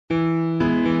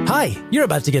Hi, you're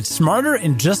about to get smarter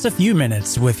in just a few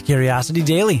minutes with Curiosity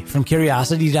Daily from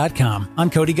Curiosity.com.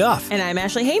 I'm Cody Goff. And I'm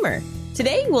Ashley Hamer.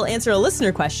 Today, we'll answer a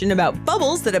listener question about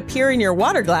bubbles that appear in your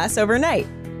water glass overnight.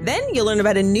 Then you'll learn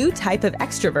about a new type of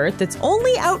extrovert that's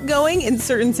only outgoing in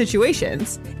certain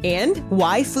situations, and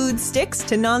why food sticks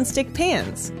to nonstick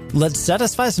pans. Let's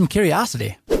satisfy some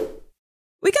curiosity.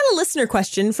 We got a listener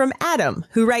question from Adam,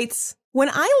 who writes,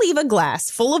 "When I leave a glass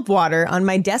full of water on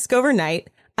my desk overnight,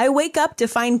 I wake up to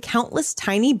find countless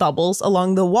tiny bubbles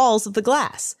along the walls of the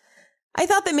glass. I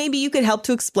thought that maybe you could help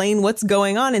to explain what's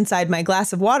going on inside my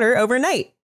glass of water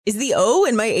overnight. Is the O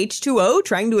in my H2O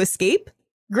trying to escape?"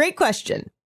 Great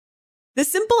question. The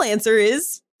simple answer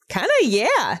is kinda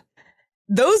yeah.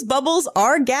 Those bubbles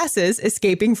are gases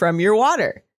escaping from your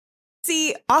water.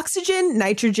 See, oxygen,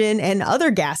 nitrogen, and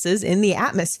other gases in the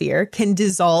atmosphere can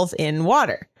dissolve in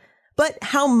water. But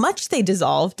how much they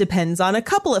dissolve depends on a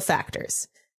couple of factors.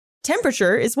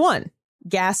 Temperature is one.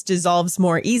 Gas dissolves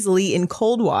more easily in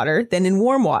cold water than in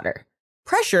warm water.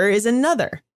 Pressure is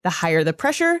another. The higher the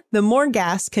pressure, the more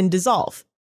gas can dissolve.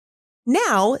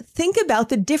 Now, think about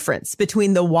the difference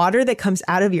between the water that comes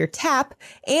out of your tap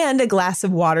and a glass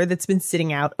of water that's been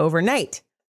sitting out overnight.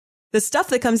 The stuff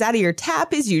that comes out of your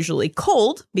tap is usually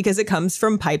cold because it comes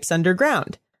from pipes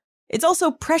underground. It's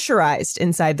also pressurized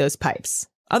inside those pipes.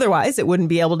 Otherwise, it wouldn't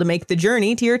be able to make the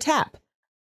journey to your tap.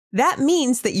 That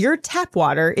means that your tap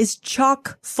water is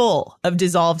chock full of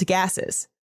dissolved gases.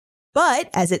 But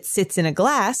as it sits in a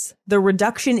glass, the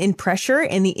reduction in pressure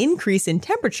and the increase in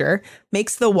temperature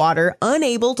makes the water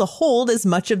unable to hold as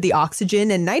much of the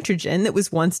oxygen and nitrogen that was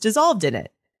once dissolved in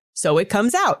it. So it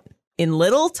comes out in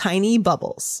little tiny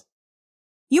bubbles.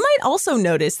 You might also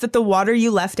notice that the water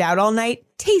you left out all night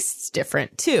tastes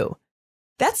different too.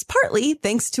 That's partly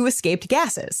thanks to escaped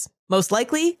gases, most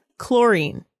likely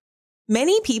chlorine.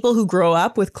 Many people who grow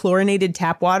up with chlorinated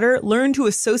tap water learn to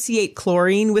associate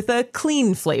chlorine with a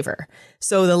clean flavor.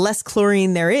 So the less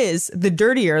chlorine there is, the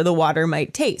dirtier the water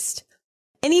might taste.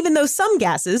 And even though some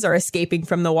gases are escaping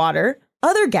from the water,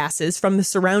 other gases from the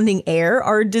surrounding air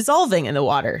are dissolving in the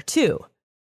water too.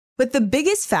 But the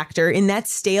biggest factor in that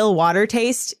stale water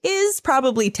taste is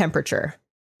probably temperature.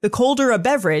 The colder a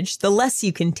beverage, the less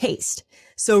you can taste.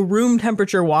 So room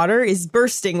temperature water is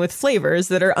bursting with flavors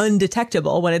that are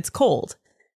undetectable when it's cold.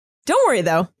 Don't worry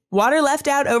though, water left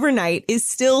out overnight is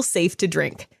still safe to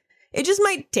drink. It just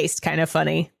might taste kind of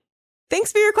funny.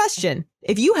 Thanks for your question.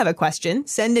 If you have a question,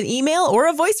 send an email or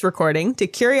a voice recording to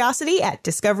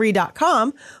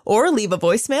curiosity@discovery.com or leave a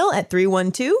voicemail at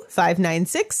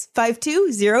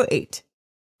 312-596-5208.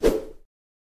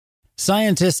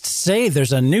 Scientists say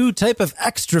there's a new type of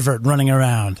extrovert running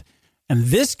around. And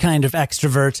this kind of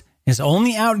extrovert is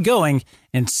only outgoing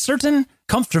in certain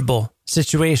comfortable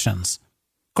situations.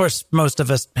 Of course, most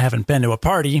of us haven't been to a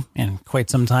party in quite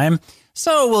some time,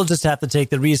 so we'll just have to take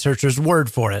the researchers' word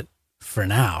for it, for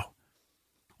now.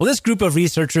 Well, this group of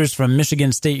researchers from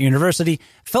Michigan State University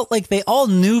felt like they all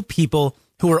knew people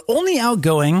who were only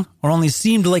outgoing or only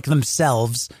seemed like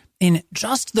themselves in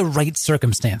just the right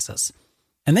circumstances.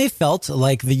 And they felt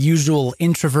like the usual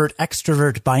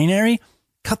introvert-extrovert binary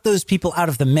cut those people out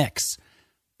of the mix.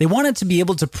 They wanted to be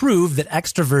able to prove that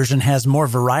extroversion has more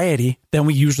variety than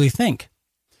we usually think.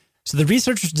 So the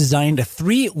researchers designed a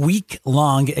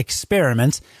 3-week-long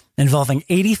experiment involving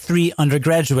 83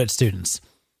 undergraduate students.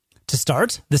 To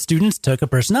start, the students took a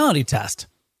personality test.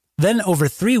 Then over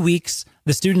 3 weeks,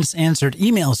 the students answered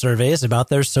email surveys about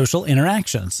their social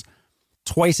interactions.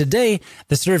 Twice a day,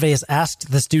 the surveys asked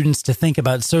the students to think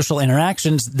about social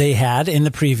interactions they had in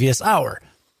the previous hour.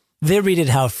 They rated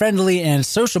how friendly and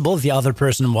sociable the other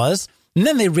person was, and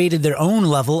then they rated their own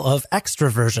level of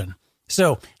extroversion.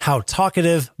 So, how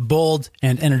talkative, bold,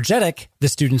 and energetic the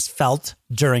students felt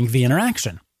during the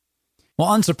interaction. Well,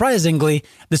 unsurprisingly,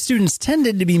 the students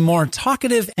tended to be more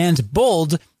talkative and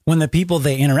bold when the people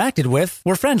they interacted with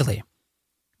were friendly.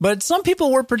 But some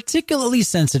people were particularly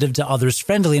sensitive to others'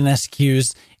 friendliness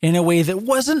cues in a way that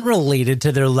wasn't related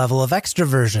to their level of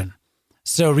extroversion.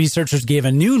 So researchers gave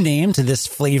a new name to this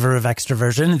flavor of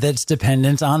extroversion that's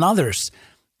dependent on others.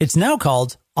 It's now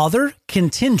called other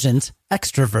contingent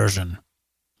extroversion.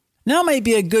 Now might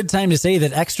be a good time to say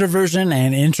that extroversion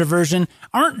and introversion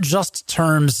aren't just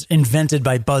terms invented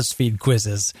by BuzzFeed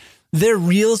quizzes. They're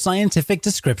real scientific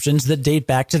descriptions that date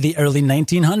back to the early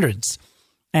 1900s.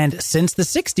 And since the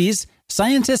 60s,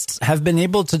 scientists have been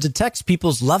able to detect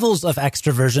people's levels of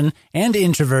extroversion and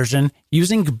introversion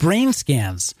using brain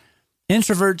scans.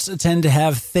 Introverts tend to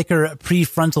have thicker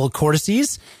prefrontal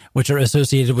cortices, which are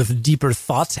associated with deeper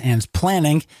thought and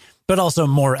planning, but also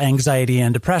more anxiety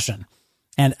and depression.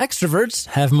 And extroverts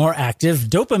have more active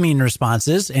dopamine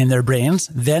responses in their brains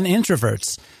than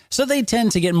introverts, so they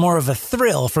tend to get more of a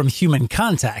thrill from human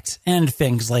contact and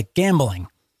things like gambling.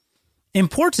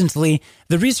 Importantly,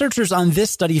 the researchers on this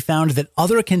study found that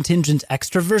other contingent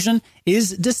extroversion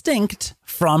is distinct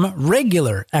from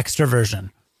regular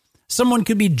extroversion. Someone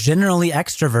could be generally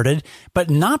extroverted, but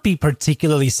not be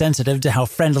particularly sensitive to how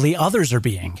friendly others are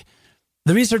being.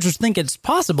 The researchers think it's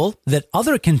possible that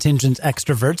other contingent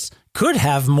extroverts could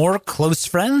have more close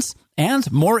friends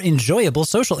and more enjoyable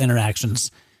social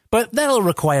interactions, but that'll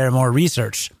require more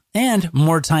research and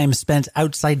more time spent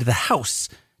outside the house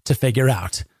to figure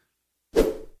out.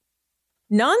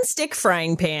 Non-stick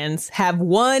frying pans have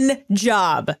one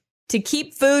job: to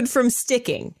keep food from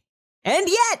sticking. And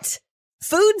yet,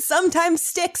 food sometimes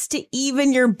sticks to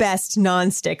even your best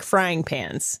non-stick frying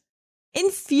pans.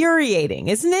 Infuriating,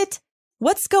 isn't it?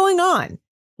 What's going on?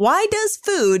 Why does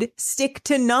food stick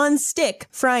to non-stick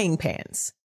frying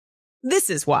pans? This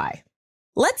is why.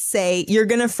 Let's say you're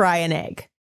going to fry an egg.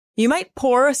 You might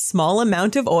pour a small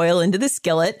amount of oil into the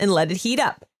skillet and let it heat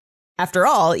up. After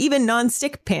all, even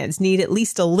non-stick pans need at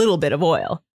least a little bit of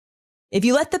oil. If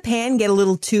you let the pan get a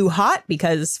little too hot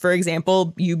because, for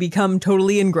example, you become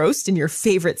totally engrossed in your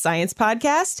favorite science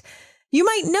podcast, you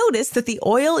might notice that the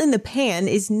oil in the pan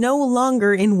is no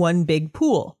longer in one big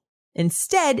pool.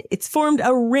 Instead, it's formed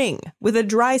a ring with a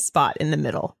dry spot in the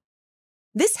middle.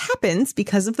 This happens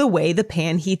because of the way the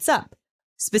pan heats up.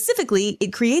 Specifically,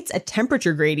 it creates a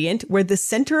temperature gradient where the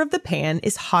center of the pan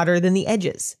is hotter than the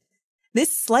edges.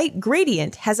 This slight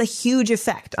gradient has a huge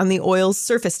effect on the oil's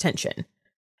surface tension.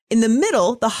 In the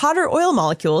middle, the hotter oil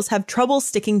molecules have trouble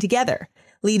sticking together,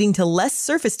 leading to less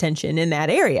surface tension in that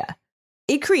area.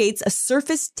 It creates a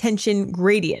surface tension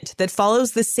gradient that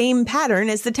follows the same pattern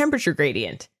as the temperature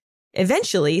gradient.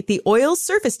 Eventually, the oil's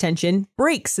surface tension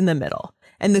breaks in the middle,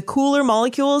 and the cooler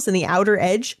molecules in the outer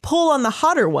edge pull on the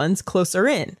hotter ones closer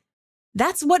in.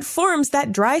 That's what forms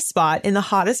that dry spot in the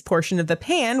hottest portion of the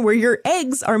pan where your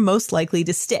eggs are most likely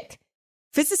to stick.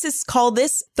 Physicists call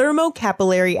this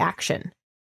thermocapillary action.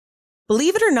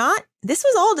 Believe it or not, this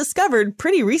was all discovered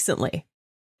pretty recently.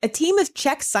 A team of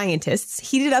Czech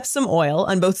scientists heated up some oil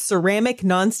on both ceramic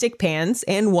nonstick pans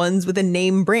and ones with a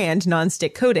name brand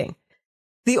nonstick coating.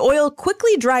 The oil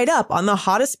quickly dried up on the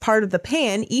hottest part of the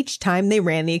pan each time they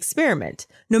ran the experiment,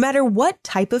 no matter what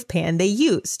type of pan they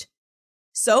used.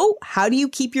 So, how do you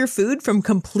keep your food from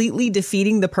completely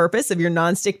defeating the purpose of your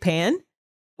nonstick pan?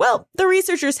 Well, the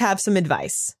researchers have some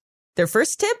advice. Their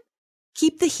first tip?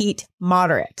 Keep the heat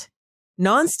moderate.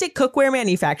 Nonstick cookware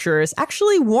manufacturers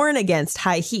actually warn against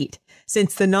high heat,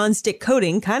 since the nonstick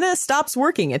coating kind of stops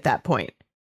working at that point.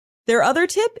 Their other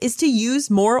tip is to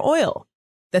use more oil.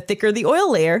 The thicker the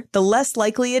oil layer, the less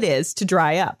likely it is to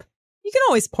dry up. You can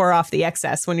always pour off the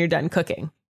excess when you're done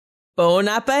cooking. Bon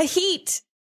appetit!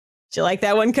 Did you like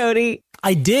that one, Cody?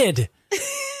 I did.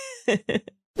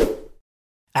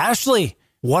 Ashley,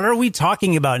 what are we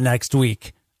talking about next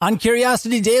week on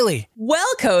Curiosity Daily? Well,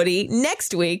 Cody,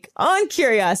 next week on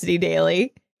Curiosity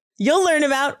Daily, you'll learn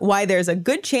about why there's a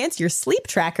good chance your sleep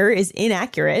tracker is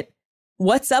inaccurate,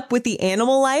 what's up with the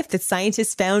animal life that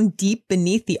scientists found deep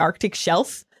beneath the Arctic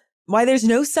shelf, why there's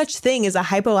no such thing as a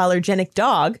hypoallergenic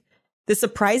dog, the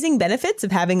surprising benefits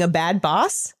of having a bad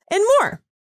boss, and more.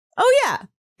 Oh, yeah.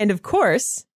 And of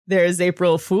course, there's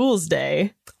April Fool's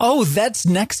Day. Oh, that's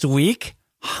next week?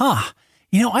 Huh.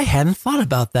 You know, I hadn't thought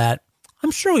about that. I'm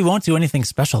sure we won't do anything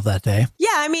special that day. Yeah,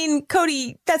 I mean,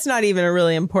 Cody, that's not even a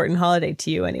really important holiday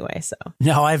to you anyway, so.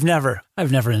 No, I've never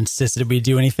insisted we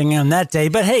do anything on that day.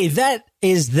 But hey, that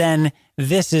is then,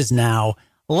 this is now.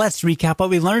 Let's recap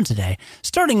what we learned today,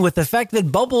 starting with the fact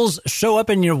that bubbles show up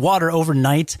in your water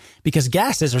overnight because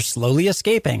gases are slowly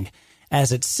escaping.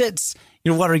 As it sits,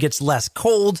 your water gets less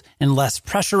cold and less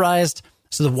pressurized,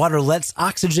 so the water lets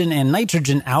oxygen and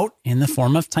nitrogen out in the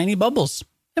form of tiny bubbles.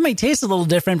 It might taste a little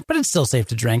different, but it's still safe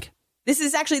to drink. This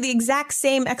is actually the exact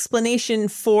same explanation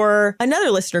for another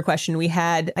listener question we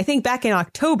had, I think back in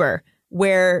October,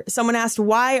 where someone asked,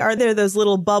 why are there those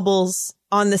little bubbles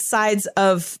on the sides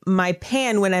of my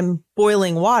pan when I'm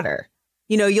boiling water?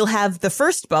 You know, you'll have the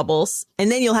first bubbles, and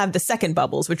then you'll have the second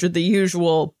bubbles, which are the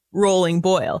usual rolling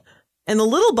boil. And the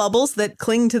little bubbles that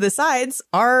cling to the sides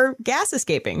are gas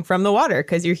escaping from the water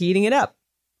because you're heating it up.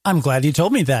 I'm glad you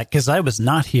told me that because I was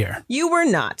not here. You were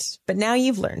not, but now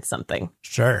you've learned something.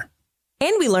 Sure.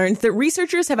 And we learned that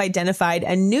researchers have identified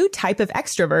a new type of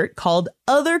extrovert called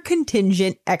other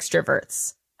contingent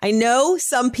extroverts. I know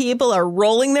some people are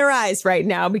rolling their eyes right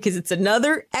now because it's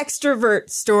another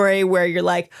extrovert story where you're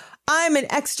like, I'm an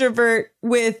extrovert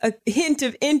with a hint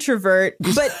of introvert,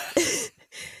 but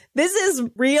This is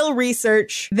real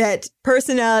research that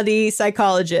personality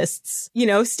psychologists,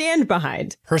 stand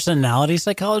behind. Personality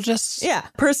psychologists? Yeah.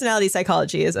 Personality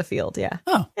psychology is a field. Yeah.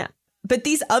 Oh. Yeah. But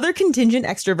these other contingent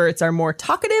extroverts are more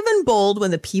talkative and bold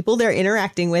when the people they're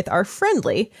interacting with are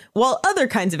friendly, while other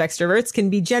kinds of extroverts can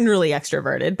be generally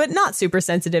extroverted, but not super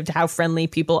sensitive to how friendly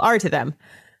people are to them.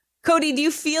 Cody, do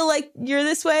you feel like you're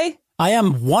this way? I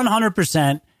am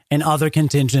 100% an other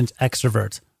contingent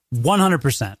extrovert.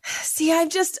 100%. See,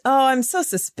 I'm so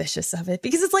suspicious of it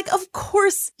because it's like, of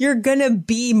course you're gonna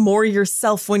be more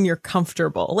yourself when you're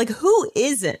comfortable. Like, who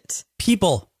isn't?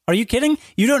 People. Are you kidding?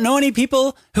 You don't know any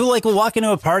people who will walk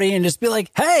into a party and just be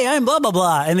like, hey, I'm blah, blah,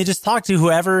 blah. And they just talk to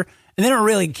whoever and they don't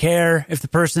really care if the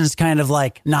person's kind of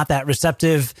not that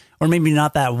receptive or maybe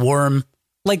not that warm.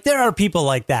 There are people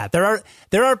like that.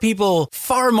 There are people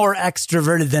far more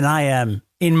extroverted than I am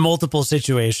in multiple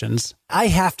situations. I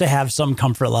have to have some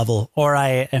comfort level or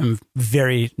I am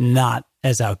very not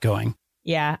as outgoing.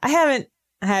 Yeah, I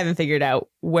haven't figured out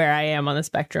where I am on the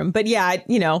spectrum. But yeah,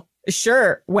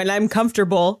 sure, when I'm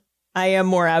comfortable, I am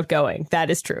more outgoing. That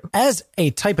is true. As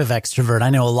a type of extrovert, I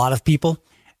know a lot of people,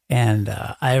 and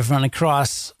I've run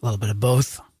across a little bit of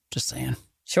both. Just saying.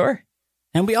 Sure.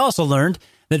 And we also learned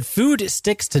that food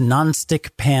sticks to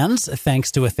nonstick pans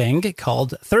thanks to a thing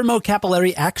called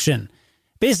thermocapillary action.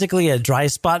 Basically, a dry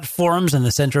spot forms in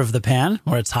the center of the pan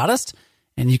where it's hottest,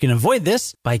 and you can avoid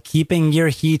this by keeping your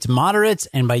heat moderate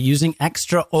and by using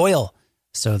extra oil,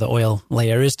 so the oil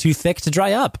layer is too thick to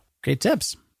dry up. Great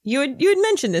tips. You had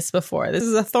mentioned this before. This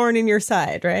is a thorn in your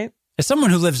side, right? As someone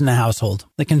who lives in a household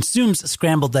that consumes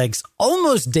scrambled eggs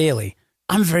almost daily,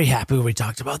 I'm very happy we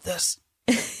talked about this.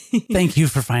 Thank you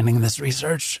for finding this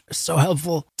research. It's so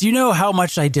helpful. Do you know how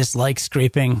much I dislike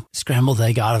scraping scrambled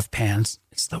egg out of pans?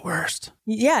 It's the worst.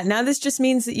 Yeah, now this just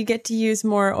means that you get to use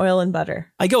more oil and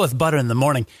butter. I go with butter in the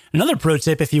morning. Another pro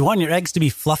tip, if you want your eggs to be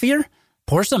fluffier,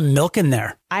 pour some milk in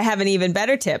there. I have an even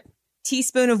better tip.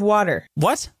 Teaspoon of water.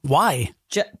 What? Why?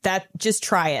 Just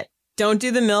try it. Don't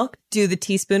do the milk. Do the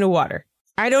teaspoon of water.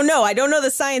 I don't know. I don't know the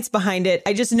science behind it.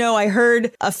 I just know I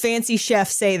heard a fancy chef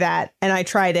say that and I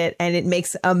tried it and it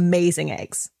makes amazing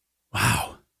eggs.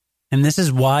 Wow. And this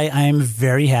is why I am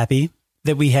very happy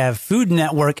that we have Food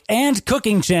Network and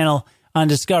Cooking Channel on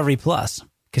Discovery Plus,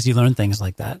 because you learn things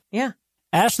like that. Yeah.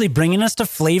 Ashley bringing us to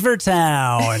Flavor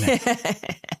Town.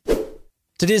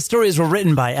 Today's stories were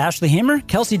written by Ashley Hamer,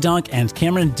 Kelsey Dunk, and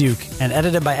Cameron Duke, and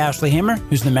edited by Ashley Hamer,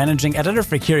 who's the managing editor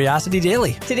for Curiosity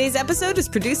Daily. Today's episode is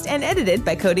produced and edited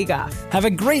by Cody Goff. Have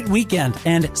a great weekend,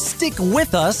 and stick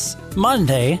with us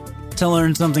Monday to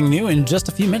learn something new in just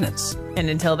a few minutes. And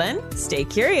until then, stay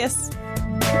curious.